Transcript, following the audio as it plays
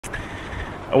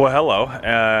Well, hello.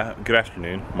 Good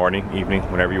afternoon, morning, evening,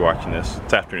 whenever you're watching this.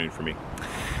 It's afternoon for me.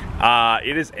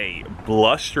 It is a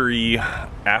blustery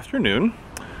afternoon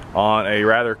on a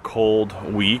rather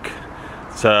cold week.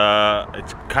 It's kind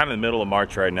of the middle of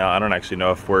March right now. I don't actually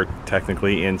know if we're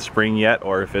technically in spring yet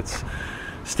or if it's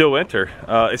still winter.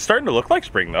 It's starting to look like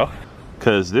spring though,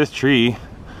 because this tree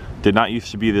did not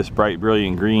used to be this bright,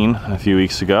 brilliant green a few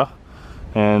weeks ago.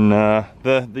 And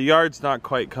the yard's not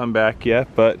quite come back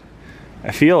yet, but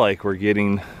I feel like we're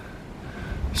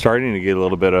starting to get a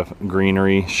little bit of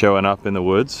greenery showing up in the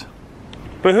woods.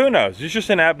 But who knows? It's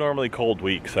just an abnormally cold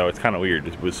week, so it's kind of weird.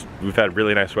 We've had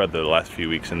really nice weather the last few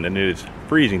weeks, and then it is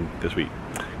freezing this week.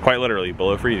 Quite literally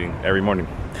below freezing every morning.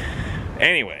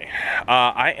 Anyway,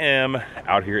 I am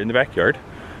out here in the backyard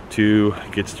to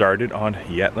get started on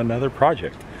yet another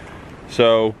project.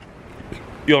 So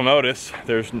you'll notice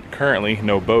there's currently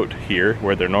no boat here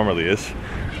where there normally is.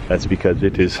 That's because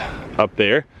it is up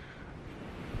there.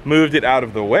 Moved it out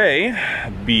of the way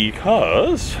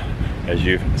because, as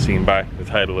you've seen by the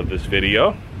title of this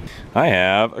video, I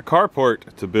have a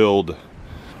carport to build.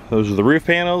 Those are the roof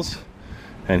panels,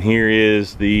 and here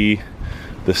is the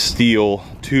steel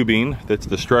tubing that's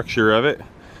the structure of it.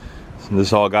 So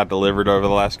this all got delivered over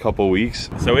the last couple weeks.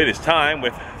 So it is time,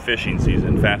 with fishing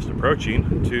season fast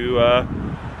approaching, to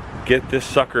get this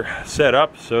sucker set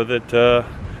up so that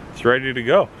it's ready to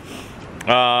go.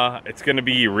 It's gonna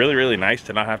be really nice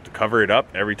to not have to cover it up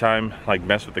every time, like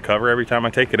mess with the cover every time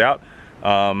I take it out.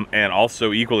 And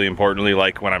also equally importantly,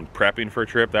 like when I'm prepping for a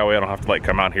trip, that way I don't have to like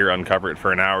come out here, uncover it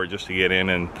for an hour just to get in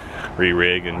and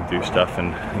re-rig and do stuff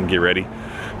and get ready.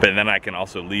 But then I can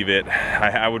also leave it.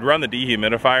 I would run the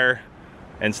dehumidifier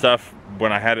and stuff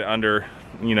when I had it under,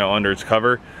 under its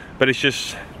cover, but it's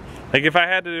just, like if I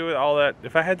had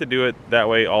to do it that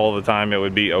way all the time, it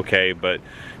would be okay, but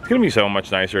it's gonna be so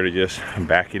much nicer to just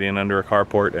back it in under a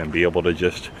carport and be able to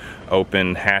just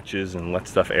open hatches and let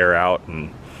stuff air out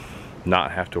and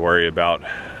not have to worry about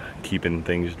keeping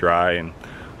things dry and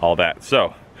all that.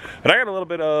 So, but I got a little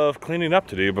bit of cleaning up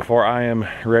to do before I am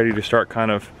ready to start kind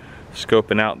of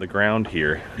scoping out the ground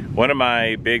here. One of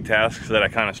my big tasks that I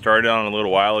kind of started on a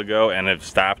little while ago and have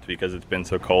stopped because it's been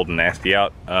so cold and nasty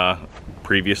out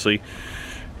previously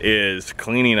is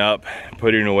cleaning up,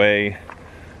 putting away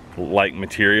like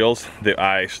materials that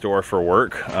I store for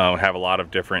work. I have a lot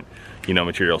of different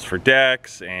materials for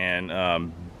decks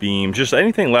and beams, just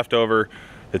anything left over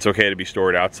that's okay to be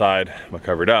stored outside but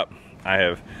covered up. I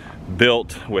have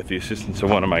built, with the assistance of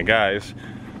one of my guys,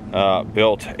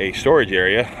 built a storage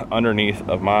area underneath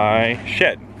of my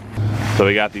shed. So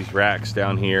we got these racks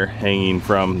down here hanging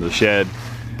from the shed,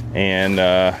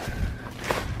 and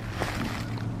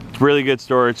really good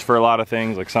storage for a lot of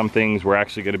things. Like some things we're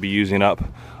actually going to be using up.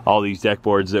 All these deck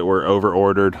boards that were over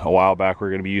ordered a while back, we're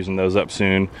going to be using those up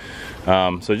soon.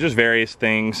 So just various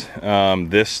things.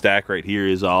 This stack right here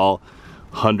is all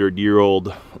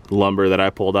 100-year-old lumber that I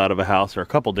pulled out of a house or a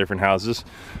couple different houses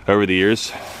over the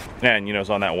years, and it's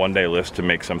on that one-day list to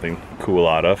make something cool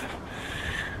out of.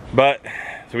 But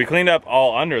so we cleaned up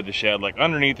all under the shed. Like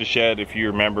underneath the shed, if you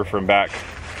remember from back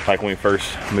like when we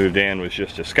first moved in, was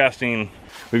just disgusting.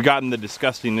 We've gotten the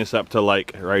disgustingness up to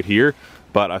like right here,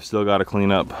 but I've still got to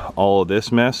clean up all of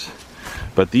this mess.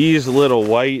 But these little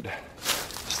white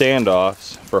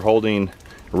standoffs for holding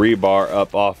rebar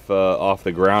up off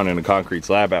the ground in a concrete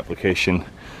slab application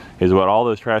is what all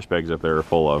those trash bags up there are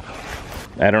full of.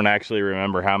 I don't actually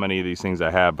remember how many of these things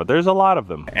I have, but there's a lot of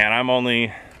them. And I'm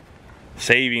only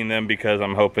saving them because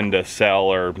I'm hoping to sell,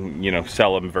 or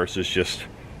sell them versus just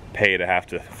pay to have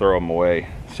to throw them away.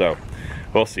 So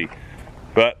we'll see.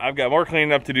 But I've got more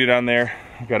cleaning up to do down there.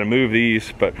 I've got to move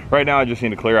these, but right now I just need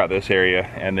to clear out this area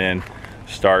and then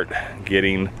start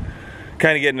getting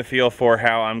a feel for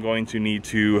how I'm going to need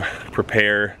to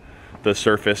prepare the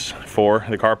surface for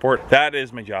the carport. That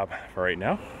is my job for right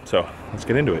now, so let's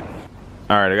get into it.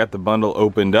 All right, I got the bundle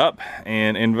opened up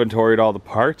and inventoried all the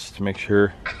parts to make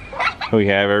sure we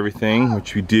have everything,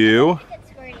 which we do.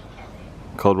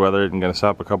 Cold weather isn't gonna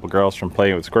stop a couple girls from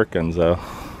playing with squirt guns though.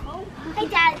 Hey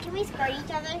Dad, can we squirt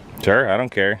each other? Sure, I don't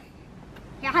care.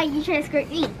 Yeah, how you trying to squirt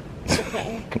me?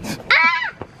 Okay.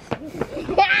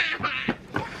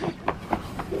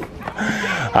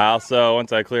 Also,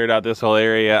 once I cleared out this whole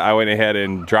area, I went ahead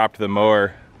and dropped my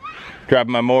mower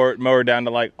down to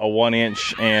like a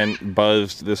 1-inch and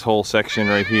buzzed this whole section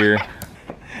right here.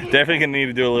 Definitely gonna need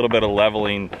to do a little bit of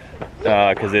leveling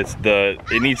because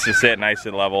it needs to sit nice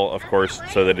and level, of course,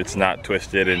 so that it's not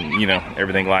twisted and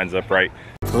everything lines up right.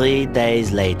 3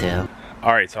 days later.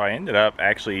 All right, so I ended up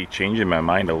actually changing my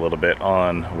mind a little bit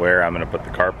on where I'm gonna put the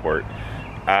carport.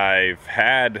 I've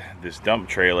had this dump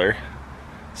trailer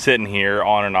sitting here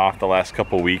on and off the last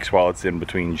couple weeks while it's in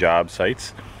between job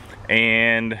sites,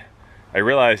 and I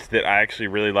realized that I actually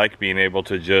really like being able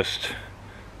to just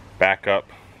back up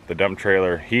the dump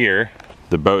trailer here.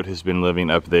 The boat has been living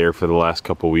up there for the last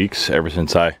couple weeks, ever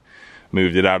since I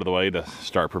moved it out of the way to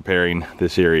start preparing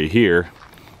this area here.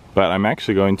 But I'm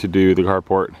actually going to do the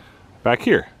carport back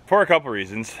here for a couple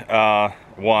reasons.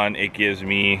 One, it gives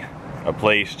me a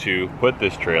place to put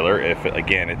this trailer if,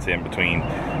 again, it's in between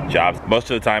jobs.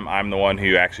 Most of the time, I'm the one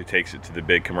who actually takes it to the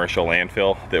big commercial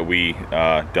landfill that we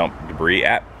dump debris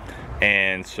at.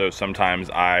 And so sometimes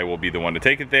I will be the one to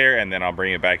take it there, and then I'll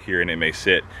bring it back here, and it may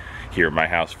sit here at my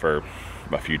house for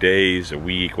a few days, a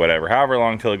week, whatever, however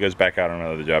long till it goes back out on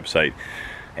another job site.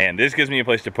 And this gives me a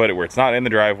place to put it where it's not in the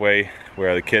driveway,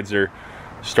 where the kids are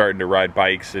starting to ride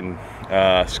bikes and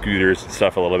scooters and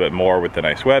stuff a little bit more with the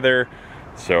nice weather.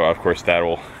 So of course that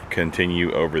will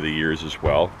continue over the years as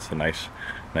well. It's a nice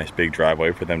big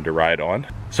driveway for them to ride on.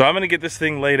 So I'm gonna get this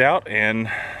thing laid out and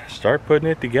start putting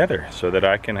it together so that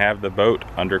I can have the boat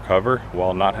under cover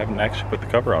while not having to actually put the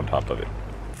cover on top of it.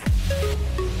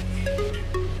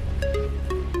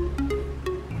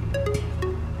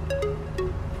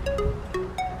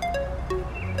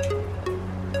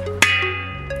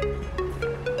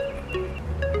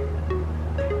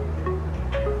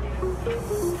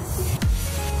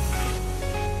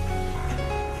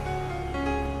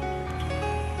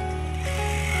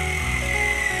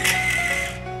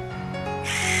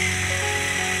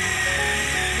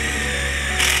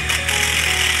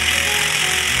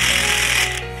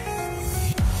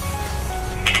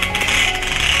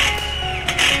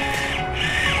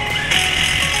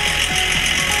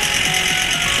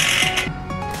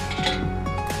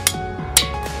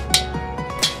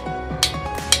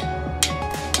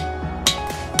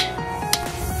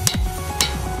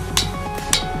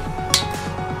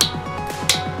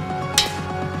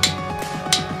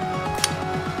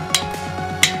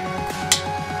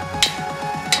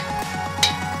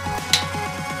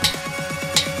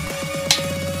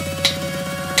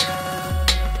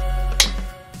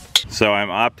 So I'm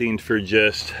opting for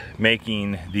just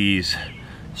making these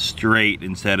straight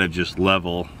instead of just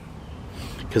level,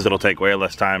 because it'll take way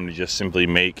less time to just simply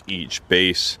make each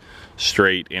base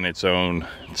straight in its own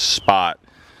spot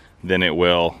than it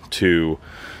will to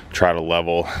try to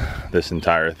level this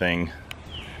entire thing.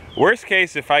 Worst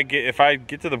case, if I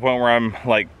get to the point where I'm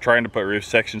like trying to put roof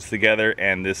sections together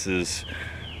and it's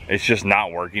just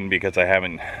not working because I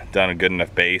haven't done a good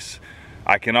enough base,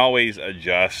 I can always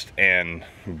adjust and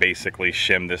basically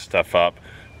shim this stuff up,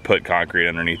 put concrete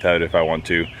underneath it if I want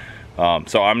to.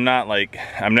 So I'm not like,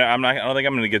 I don't think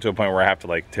I'm gonna get to a point where I have to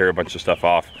like tear a bunch of stuff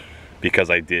off because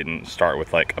I didn't start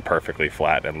with like a perfectly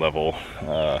flat and level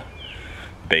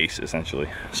base essentially.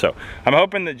 So I'm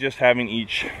hoping that just having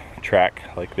each track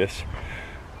like this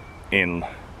in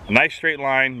a nice straight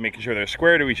line, making sure they're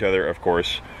square to each other, of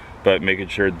course, but making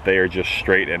sure they are just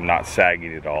straight and not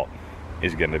sagging at all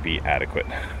is going to be adequate.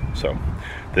 So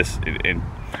this is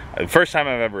the first time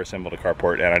I've ever assembled a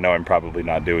carport, and I know I'm probably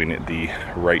not doing it the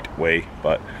right way,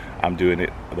 but I'm doing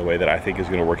it the way that I think is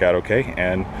going to work out okay,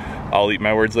 and I'll eat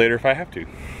my words later if I have to.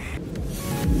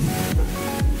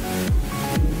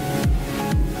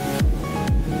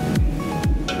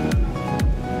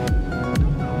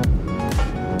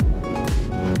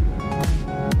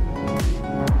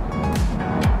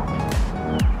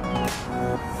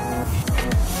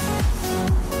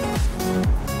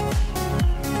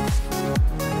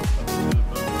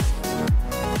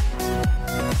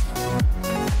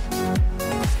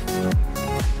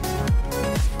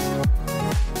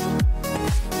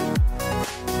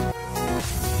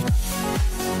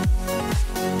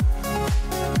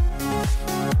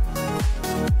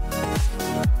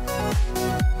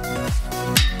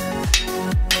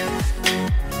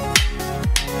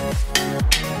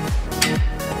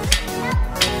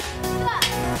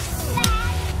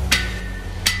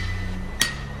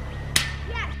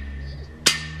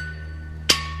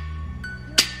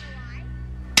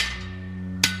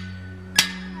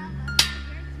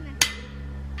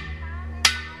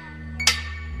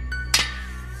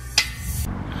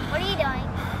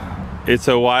 It's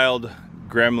a wild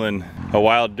gremlin, a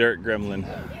wild dirt gremlin.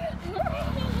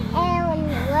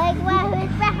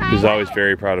 She's always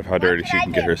very proud of how dirty she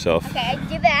can get herself. Okay,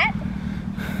 do that.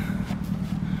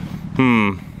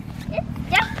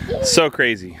 So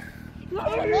crazy.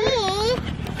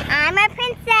 I'm a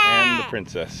princess. And the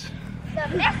princess.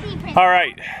 The messy princess. All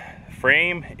right,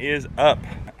 frame is up.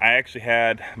 I actually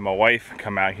had my wife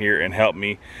come out here and help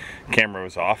me. Camera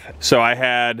was off. So I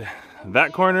had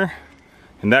that corner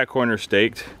and that corner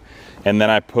staked, And then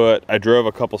I drove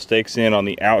a couple stakes in on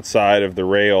the outside of the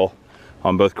rail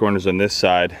on both corners on this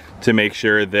side to make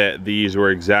sure that these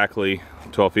were exactly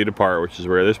 12 feet apart, which is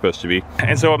where they're supposed to be.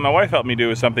 And so what my wife helped me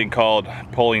do is something called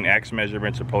pulling X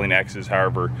measurements, or pulling X's,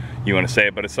 however you want to say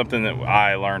it, but it's something that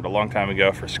I learned a long time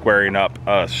ago for squaring up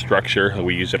a structure.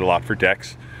 We use it a lot for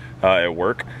decks at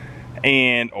work,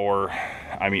 and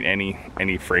I mean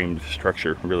any framed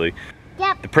structure really.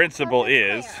 Yep. The principle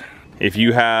is, if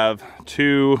you have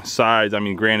two sides, I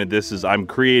mean granted I'm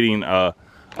creating a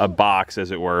box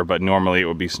as it were, but normally it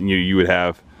would be, you would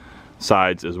have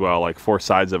sides as well, like 4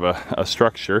 sides of a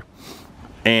structure.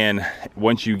 And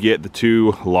once you get the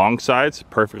 2 long sides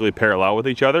perfectly parallel with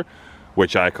each other,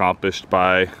 which I accomplished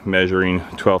by measuring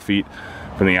 12 feet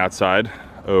from the outside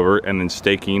over and then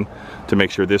staking to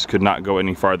make sure this could not go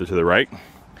any farther to the right.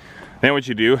 Then what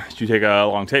you do is you take a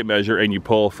long tape measure and you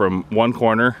pull from one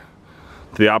corner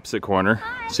to the opposite corner,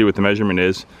 see what the measurement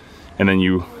is, and then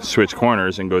you switch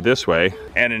corners and go this way.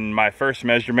 And in my first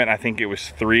measurement, I think it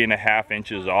was 3.5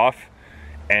 inches off.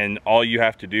 And all you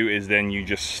have to do is then you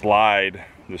just slide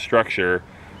the structure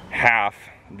half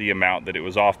the amount that it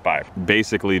was off by.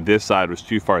 Basically, this side was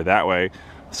too far that way,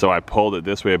 so I pulled it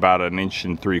this way about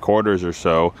 1.75 inches or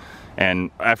so.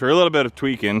 And after a little bit of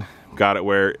tweaking, got it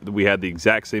where we had the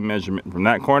exact same measurement from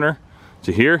that corner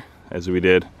to here as we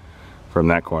did from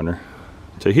that corner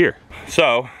to here.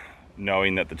 So,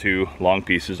 knowing that the 2 long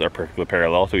pieces are perfectly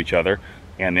parallel to each other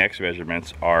and the X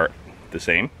measurements are the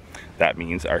same, that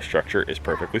means our structure is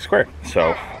perfectly square.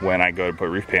 So when I go to put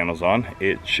roof panels on,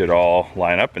 it should all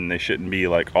line up and they shouldn't be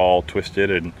like all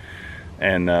twisted,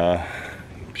 and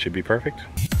should be perfect.